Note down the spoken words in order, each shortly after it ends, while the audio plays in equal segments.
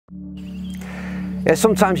Yeah,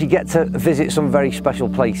 sometimes you get to visit some very special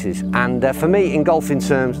places, and for me, in golfing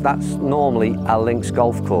terms, that's normally a links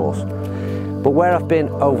golf course. But where I've been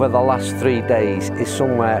over the last 3 days is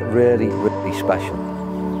somewhere really, really special.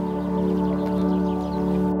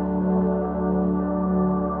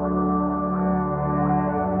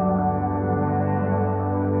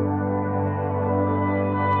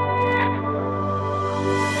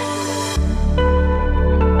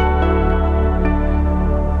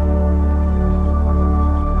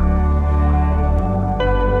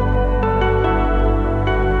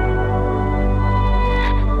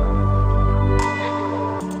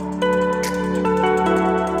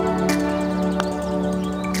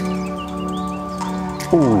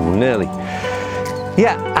 Ooh, nearly.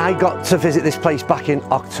 Yeah, I got to visit this place back in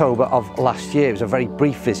October of last year. It was a very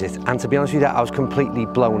brief visit, and to be honest with you, I was completely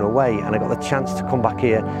blown away, and I got the chance to come back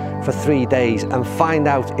here for 3 days and find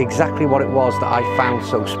out exactly what it was that I found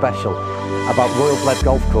so special about Royal Bled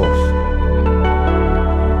Golf Course.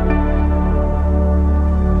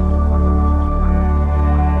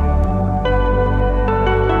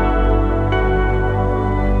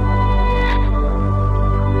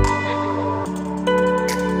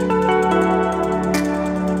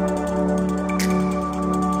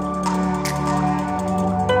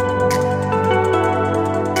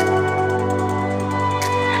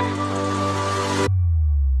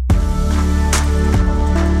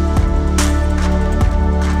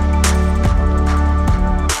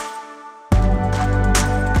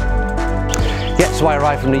 So I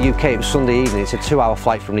arrived from the UK, it was Sunday evening. It's a 2-hour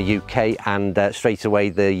flight from the UK, and straight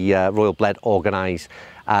away the Royal Bled organise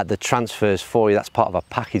the transfers for you. That's part of a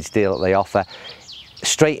package deal that they offer.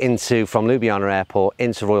 Straight from Ljubljana Airport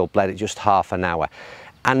into Royal Bled in just half an hour.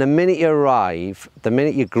 And the minute you arrive, the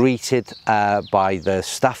minute you're greeted by the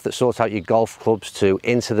staff that sort out your golf clubs to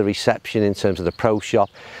into the reception in terms of the pro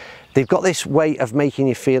shop, they've got this way of making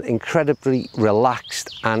you feel incredibly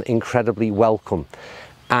relaxed and incredibly welcome.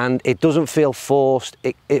 And it doesn't feel forced,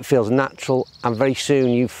 it feels natural, and very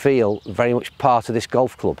soon you feel very much part of this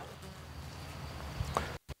golf club.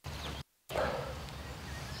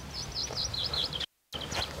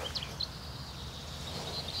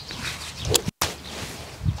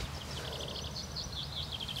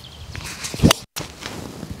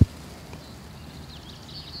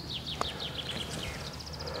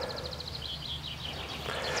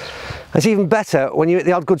 It's even better when you get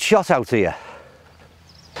the odd good shot out here.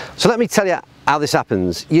 So let me tell you how this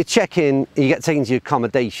happens. You check in, you get taken to your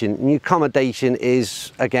accommodation, and your accommodation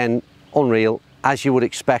is, again, unreal, as you would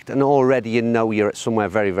expect, and already you know you're at somewhere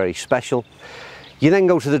very, very special. You then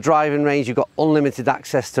go to the driving range, you've got unlimited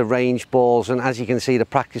access to range balls, and as you can see, the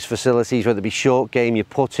practice facilities, whether it be short game, you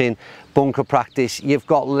put in, bunker practice, you've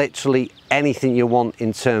got literally anything you want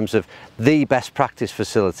in terms of the best practice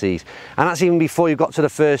facilities. And that's even before you got to the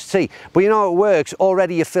first tee. But you know how it works,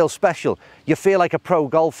 already you feel special. You feel like a pro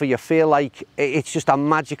golfer, you feel like it's just a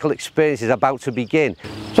magical experience is about to begin.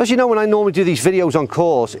 So as you know, when I normally do these videos on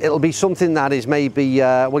course, it'll be something that is maybe,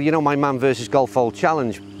 well, you know, my man versus golf hole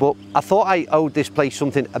challenge, but I thought I owed this place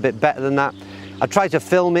something a bit better than that. I tried to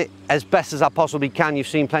film it as best as I possibly can. You've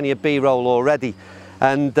seen plenty of B-roll already.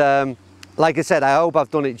 And like I said, I hope I've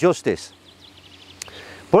done it justice.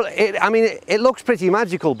 But I mean, it looks pretty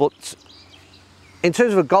magical, but in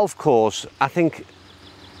terms of a golf course, I think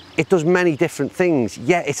it does many different things.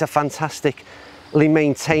 Yeah, it's a fantastically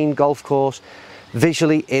maintained golf course.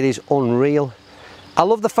 Visually, it is unreal. I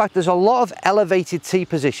love the fact there's a lot of elevated tee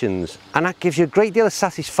positions, and that gives you a great deal of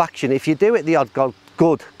satisfaction if you do it the odd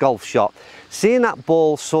good golf shot. Seeing that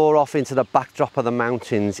ball soar off into the backdrop of the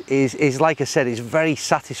mountains is like I said, is very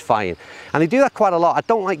satisfying. And they do that quite a lot. I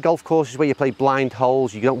don't like golf courses where you play blind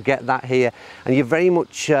holes. You don't get that here. And you're very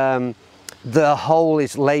much, the hole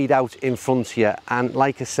is laid out in front of you. And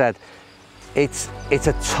like I said, it's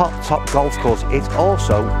a top golf course. It's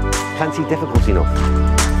also plenty difficult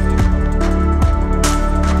enough.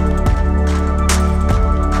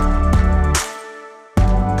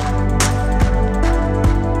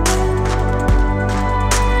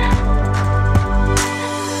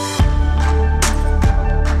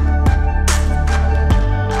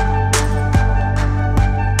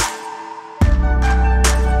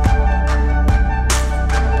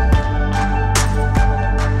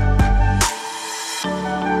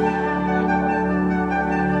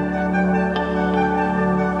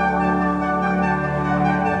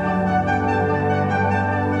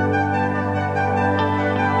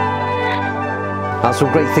 There's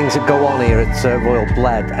some great things that go on here at Royal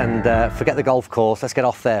Bled, and forget the golf course, let's get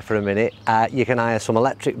off there for a minute. You can hire some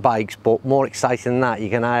electric bikes, but more exciting than that, you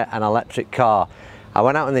can hire an electric car. I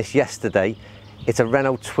went out on this yesterday. It's a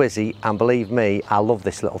Renault Twizy, and believe me, I love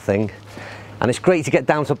this little thing. And it's great to get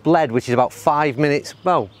down to Bled, which is about 5 minutes,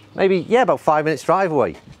 well, maybe, yeah, about 5 minutes drive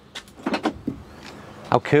away.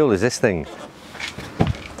 How cool is this thing?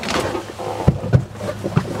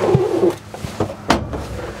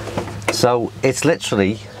 So it's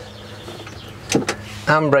literally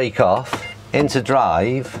handbrake off, into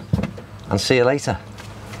drive, and see you later.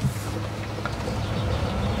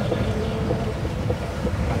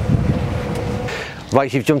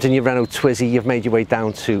 Right, you've jumped in your Renault Twizy, you've made your way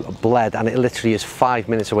down to Bled, and it literally is 5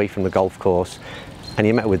 minutes away from the golf course. And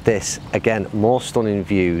you met with this, again, more stunning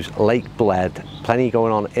views, Lake Bled, plenty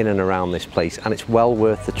going on in and around this place, and it's well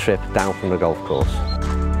worth the trip down from the golf course.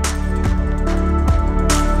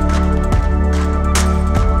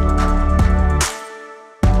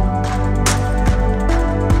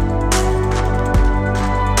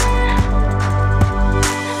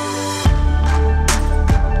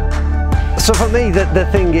 So for me, the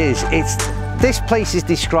thing is, this place is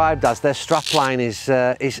described as, their strapline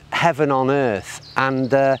is heaven on earth,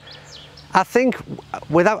 and I think,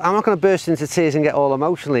 I'm not going to burst into tears and get all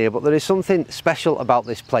emotional here, but there is something special about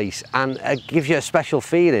this place, and it gives you a special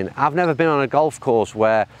feeling. I've never been on a golf course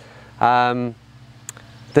where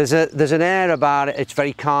there's an air about it. It's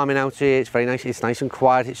very calming out here, it's very nice, it's nice and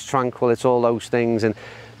quiet, it's tranquil, it's all those things, and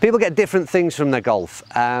people get different things from their golf,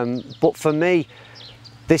 but for me,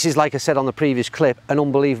 this is, like I said on the previous clip, an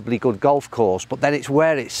unbelievably good golf course, but then it's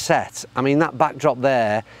where it's set. I mean, that backdrop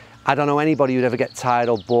there, I don't know anybody who'd ever get tired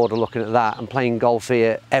or bored of looking at that, and playing golf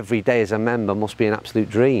here every day as a member must be an absolute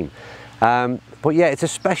dream. But yeah, it's a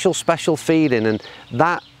special, special feeling, and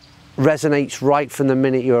that resonates right from the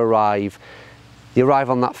minute you arrive. You arrive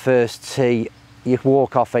on that first tee, you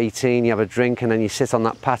walk off 18, you have a drink, and then you sit on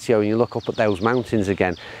that patio and you look up at those mountains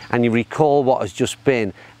again, and you recall what has just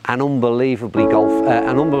been an unbelievably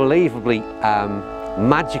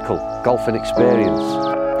magical golfing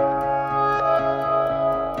experience.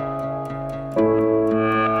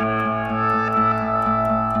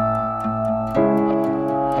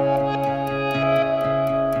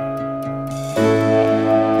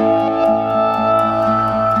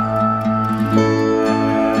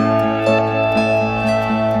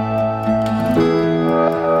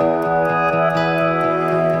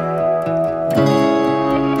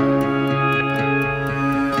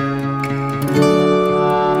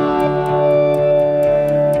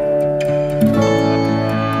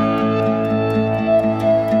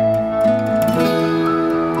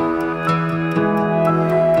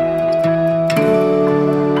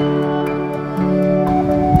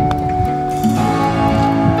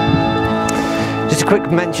 Quick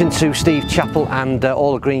mention to Steve Chappell and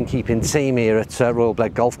all the greenkeeping team here at Royal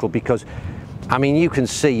Bled Golf Club, because I mean, you can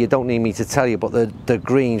see, you don't need me to tell you, but the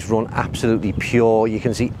greens run absolutely pure. You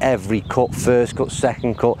can see every cut, first cut,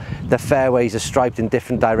 second cut. The fairways are striped in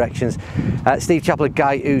different directions. Steve Chappell, a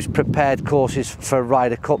guy who's prepared courses for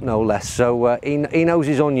Ryder Cup no less, so he knows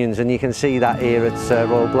his onions, and you can see that here at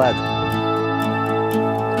Royal Bled.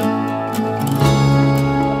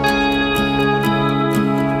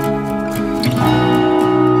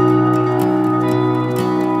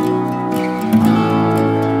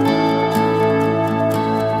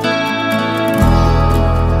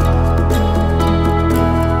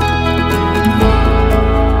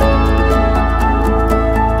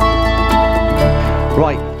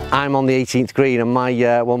 I'm on the 18th green, and my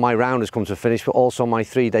well, my round has come to a finish, but also my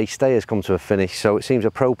 3-day stay has come to a finish, so it seems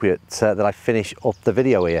appropriate that I finish up the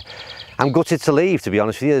video here. I'm gutted to leave, to be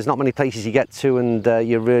honest with you. There's not many places you get to, and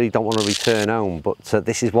you really don't want to return home, but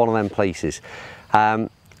this is one of them places. I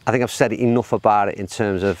think I've said enough about it in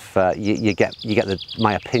terms of you get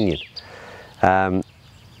my opinion.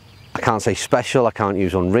 I can't say special, I can't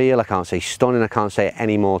use unreal, I can't say stunning, I can't say it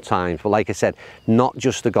any more times. But like I said, not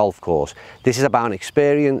just the golf course. This is about an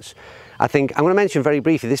experience. I think, I'm going to mention very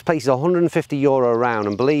briefly, this place is €150 a round,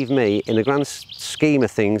 and believe me, in the grand scheme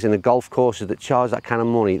of things, in the golf courses that charge that kind of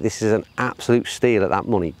money, this is an absolute steal at that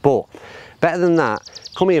money. But better than that,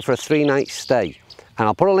 come here for a 3-night stay. And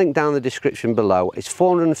I'll put a link down in the description below. It's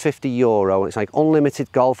 €450, and it's like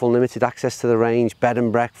unlimited golf, unlimited access to the range, bed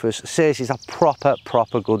and breakfast. Seriously, it's a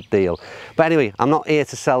proper good deal. But anyway, I'm not here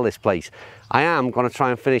to sell this place. I am going to try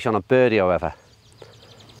and finish on a birdie, however.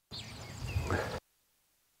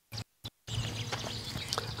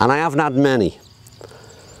 And I haven't had many.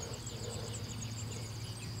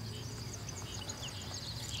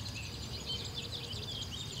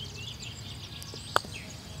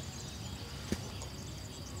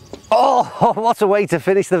 Oh, what a way to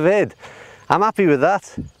finish the vid. I'm happy with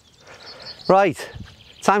that. Right,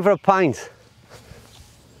 time for a pint.